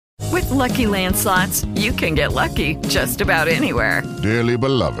Lucky Land Slots, you can get lucky just about anywhere. Dearly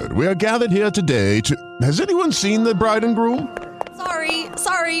beloved, we are gathered here today to... Has anyone seen the bride and groom?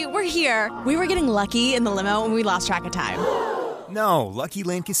 Sorry, we're here. We were getting lucky in the limo and we lost track of time. No, Lucky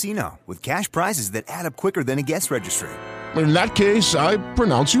Land Casino, with cash prizes that add up quicker than a guest registry. In that case, I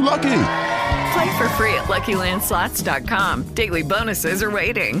pronounce you lucky. Play for free at LuckyLandSlots.com. Daily bonuses are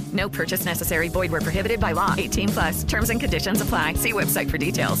waiting. No purchase necessary. Void where prohibited by law. 18+. Terms and conditions apply. See website for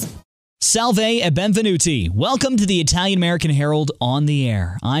details. Salve e benvenuti. Welcome to the Italian-American Herald on the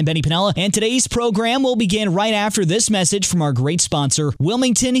Air. I'm Benny Pinella, and today's program will begin right after this message from our great sponsor,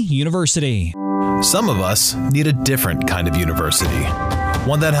 Wilmington University. Some of us need a different kind of university.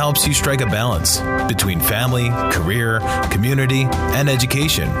 One that helps you strike a balance between family, career, community, and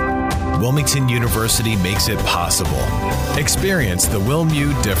education. Wilmington University makes it possible. Experience the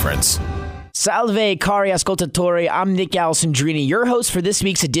WilMU difference. Salve, cari ascoltatori. I'm Nick Alessandrini, your host for this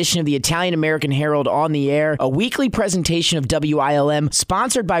week's edition of the Italian-American Herald on the Air, a weekly presentation of WILM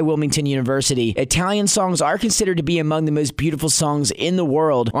sponsored by Wilmington University. Italian songs are considered to be among the most beautiful songs in the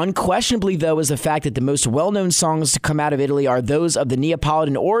world. Unquestionably, though, is the fact that the most well-known songs to come out of Italy are those of the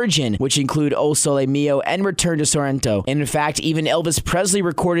Neapolitan origin, which include O Sole Mio and Return to Sorrento. And in fact, even Elvis Presley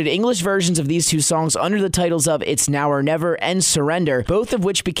recorded English versions of these two songs under the titles of It's Now or Never and Surrender, both of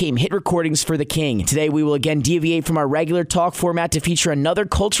which became hit recordings for the King. Today, we will again deviate from our regular talk format to feature another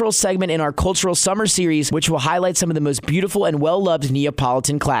cultural segment in our Cultural Summer Series, which will highlight some of the most beautiful and well-loved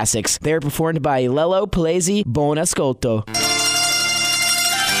Neapolitan classics. They are performed by Lello Palesi. Buon ascolto.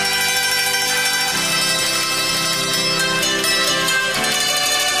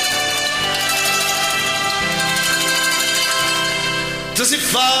 Tu sei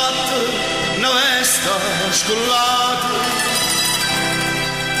fatto una vesta scollata,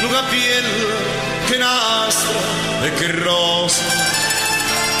 un capello che nastra e che rosa,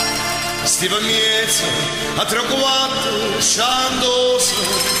 stiva miezza a tre o quattro sciandosa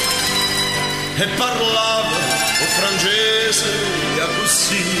e parlava o francese e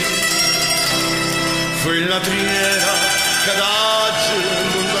così. Fu la triera che adagio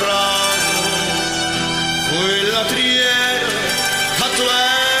non bravo, fu la triera che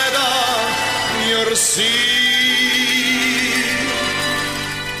atleta miglior sì.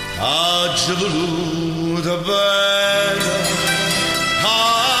 Oggi voluta bella a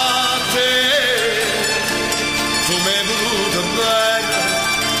te, tu mi hai voluta bella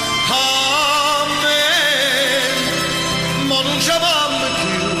a me, ma non ci avanno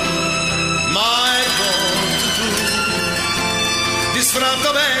più, mai conto tu,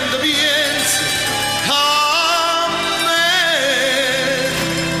 disfrattamente pensi a me.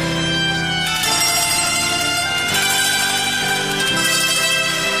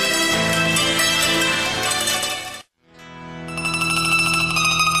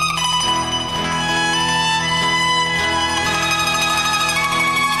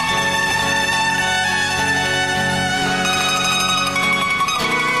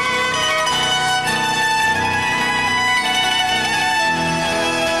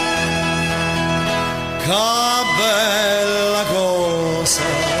 Che bella cosa,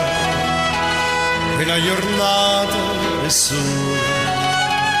 una giornata e sole,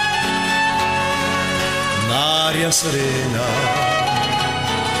 un'aria serena,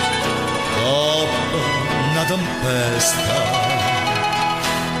 dopo una tempesta,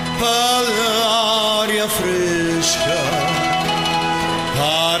 per l'aria fresca,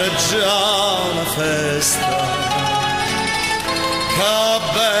 pare già una festa. Che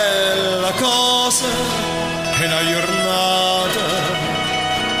bella cosa è una giornata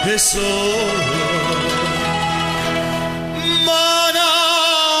e sole, ma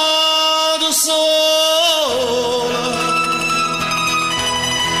nato sola,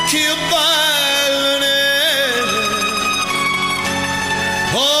 che bella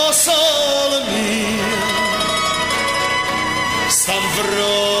oh sole mia, sta in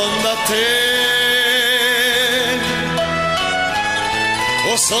fronte a te.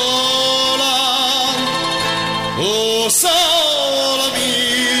 Oh sola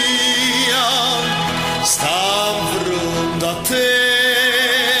mia, sta in fronte a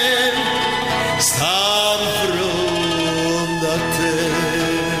te, sta in fronte a te.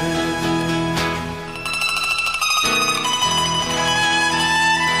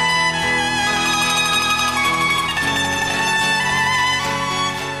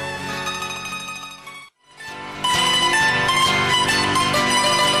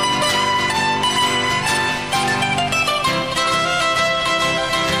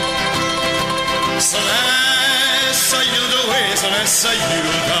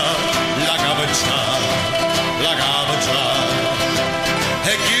 S'aiuta la cava già,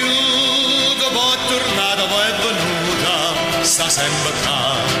 e chiude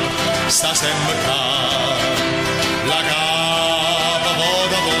sempre qua. La capa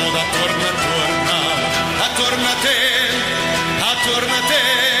voda, attorno a te.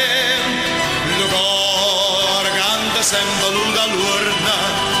 Lo cor canta sempre l'una l'urna,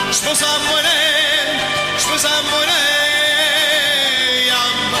 sposammo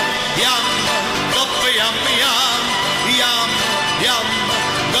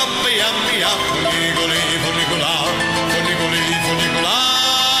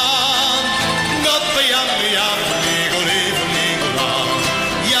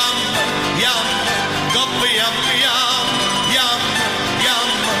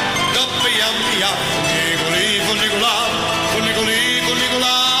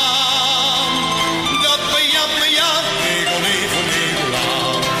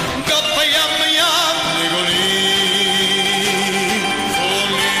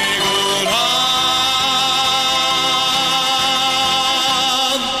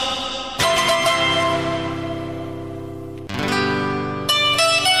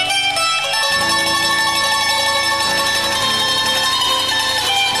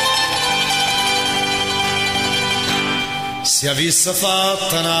sia vista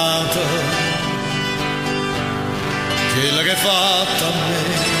fatta nata, quella che è fatta a me,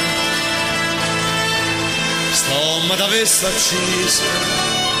 stomma da vista accesa,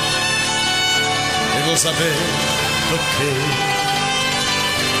 e vuoi sapere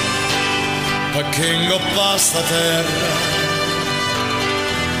perché ingoppa sta terra,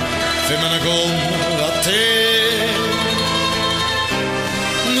 femmina come a te,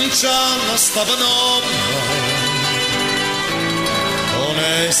 non c'hanno sta panomma,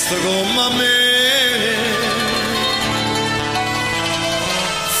 onesto come a me,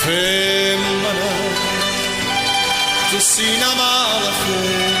 femmina, tu sei una mala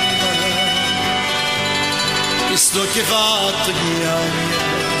femmina, che sto che fatto chiama,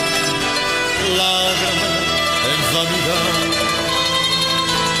 lacrime e vanità,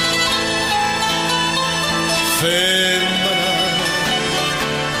 femmina,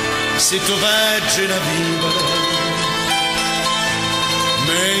 se tu veggi una vivere,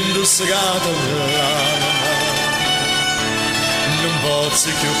 m'indussegata l'anima, non posso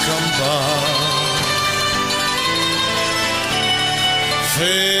più campare.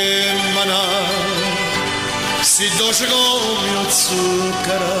 Femmina, si dolce come lo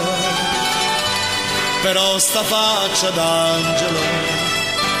zucchero, però sta faccia d'angelo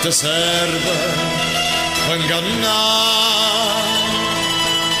ti serve per ingannare.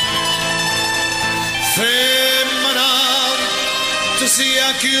 Femmina, tu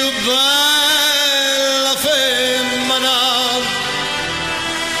sia più bella femmina,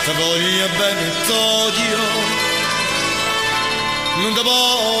 ti voglio bene t'odio, non ti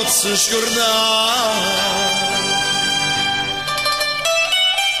posso scordare.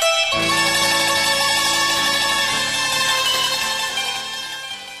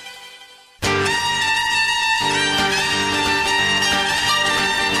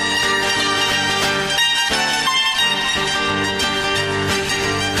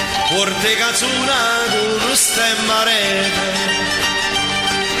 Porte cazzuna con lo stemma rete,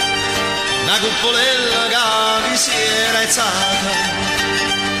 una cuppolella che vi si era alzata,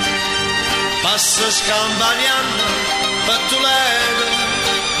 passa scampagnando pattulete,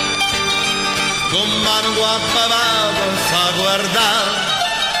 con mano guappa va fa guardare.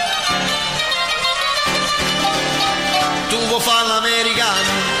 Tu vuoi fare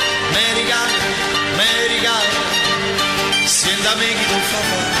l'americano, americano, senta me chi tu fa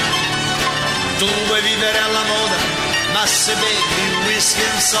fare. Tu vuoi vivere alla moda, ma se bevi whisky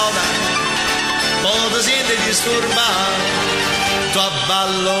e soda, poi ti senti disturbato. Tu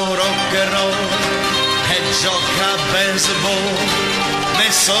abballo rock and roll e gioca a baseball,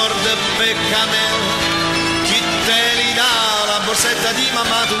 ne sorda per camel, chi te li dà la borsetta di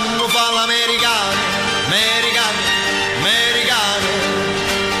mamma, tu fa l'americano, americano,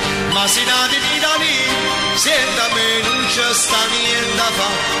 ma si nati in Italia. Senta me non c'è sta niente da fa,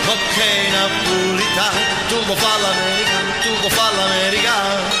 ok napolitano, tu vuoi fare l'americano, tu vuoi fare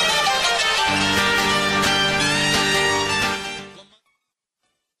l'americano.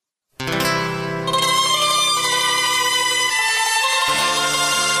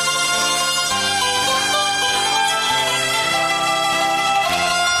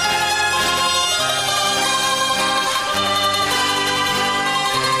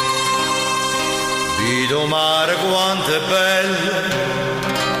 Vedo mare quanto è bello,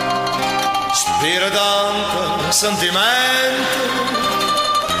 spira tanto sentimento,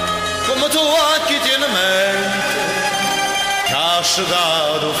 come tu occhi tieni mente, che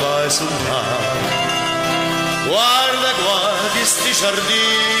asciugato fai sul mare. Guarda qua chi sta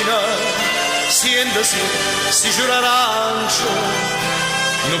sardina, siéndose, si giura arancio,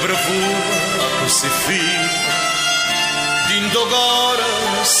 no profumo così fino, dinto cuore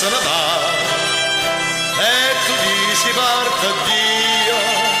se ne va, e tu dici parte Dio,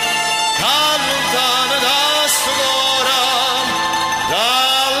 allontana da sto cuore,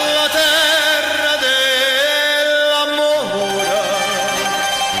 dalla terra dell'amore,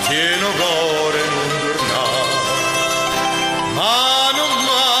 tieno cuore non tornare, ma non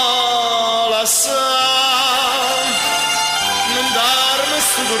mala sa, non darmi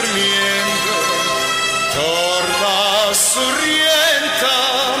sto dormiendo, torna sorrienta,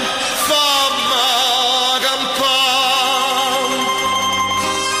 famma campare.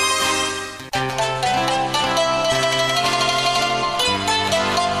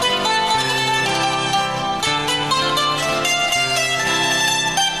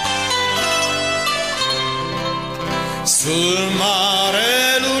 Sul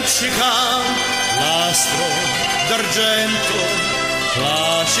mare luccica l'astro d'argento,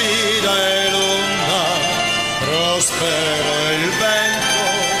 placida e lunga, prospero il vento.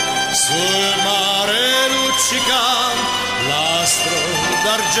 Sul mare luccica l'astro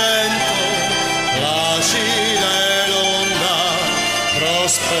d'argento, placida e lunga,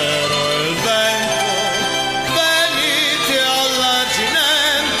 prospero il vento. Venite alla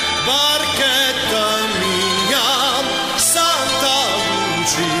Ginen, barchetta mia, Santa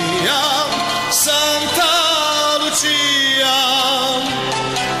Lucia, Santa Lucia.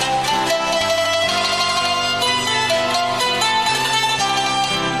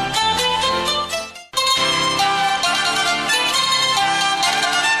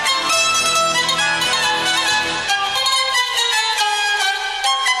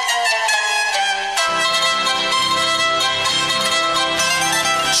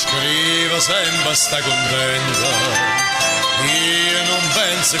 Scriva sempre sta contenta, io non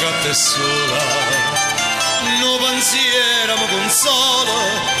penso che a te sola, no pensiero mi consola,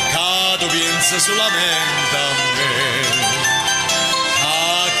 che tu pensi solamente a me.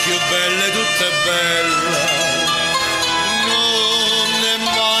 Ah, che bella è tutta bella, non è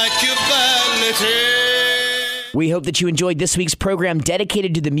mai più bella te. We hope that you enjoyed this week's program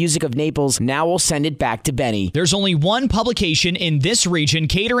dedicated to the music of Naples. Now we'll send it back to Benny. There's only one publication in this region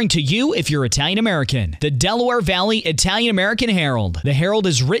catering to you if you're Italian American. The Delaware Valley Italian American Herald. The Herald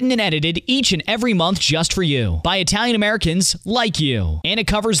is written and edited each and every month just for you by Italian Americans like you. And it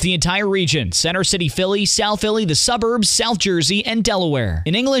covers the entire region: Center City, Philly, South Philly, the suburbs, South Jersey, and Delaware.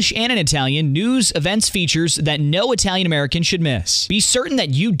 In English and in Italian, news, events, features that no Italian American should miss. Be certain that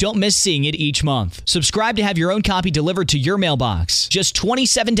you don't miss seeing it each month. Subscribe to have your own copy delivered to your mailbox. Just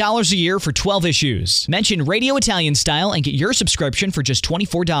 $27 a year for 12 issues. Mention Radio Italian Style and get your subscription for just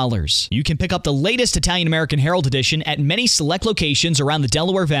 $24. You can pick up the latest Italian American Herald edition at many select locations around the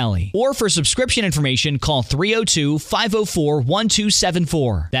Delaware Valley. Or for subscription information, call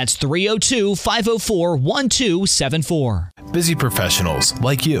 302-504-1274. That's 302-504-1274. Busy professionals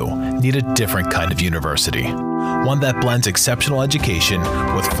like you need a different kind of university. One that blends exceptional education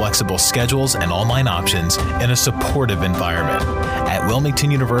with flexible schedules and online options in a supportive environment. At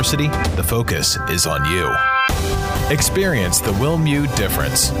Wilmington University, the focus is on you. Experience the WilMU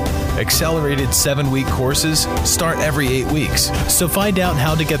difference. Accelerated 7-week courses start every 8 weeks. So find out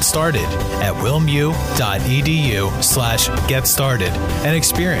how to get started at wilmu.edu/get started and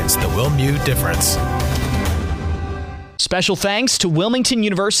experience the WilMU difference. Special thanks to Wilmington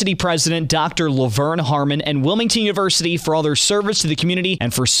University President Dr. Laverne Harmon and Wilmington University for all their service to the community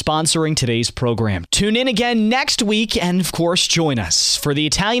and for sponsoring today's program. Tune in again next week and, of course, join us for the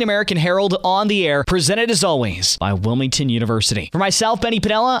Italian American Herald on the Air, presented as always by Wilmington University. For myself, Benny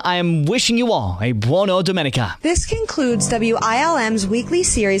Pinella, I am wishing you all a buona domenica. This concludes WILM's weekly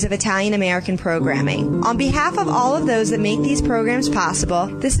series of Italian American programming. On behalf of all of those that make these programs possible,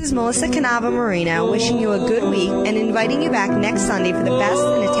 this is Melissa Canava Marino wishing you a good week and inviting you back next Sunday for the best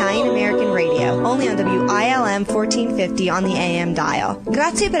in Italian American radio, only on WILM 1450 on the AM dial.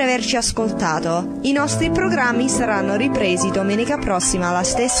 Grazie per averci ascoltato. I nostri programmi saranno ripresi domenica prossima alla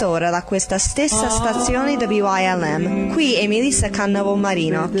stessa ora da questa stessa stazione WILM. Qui è Melissa Cannavo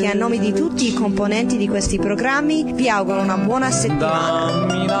Marino, che a nome di tutti i componenti di questi programmi vi auguro una buona settimana.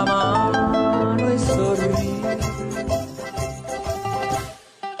 Dammi la mano e sorridi.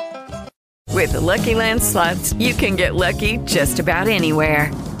 With the Lucky Land Slots, you can get lucky just about anywhere.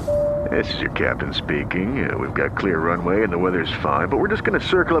 This is your captain speaking. We've got clear runway and the weather's fine, but we're just going to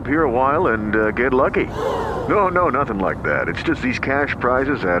circle up here a while and get lucky. No, nothing like that. It's just these cash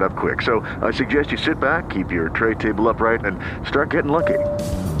prizes add up quick. So I suggest you sit back, keep your tray table upright, and start getting lucky.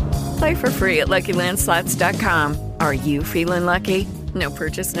 Play for free at LuckyLandSlots.com. Are you feeling lucky? No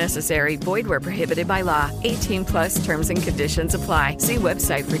purchase necessary. Void where prohibited by law. 18 plus terms and conditions apply. See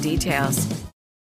website for details.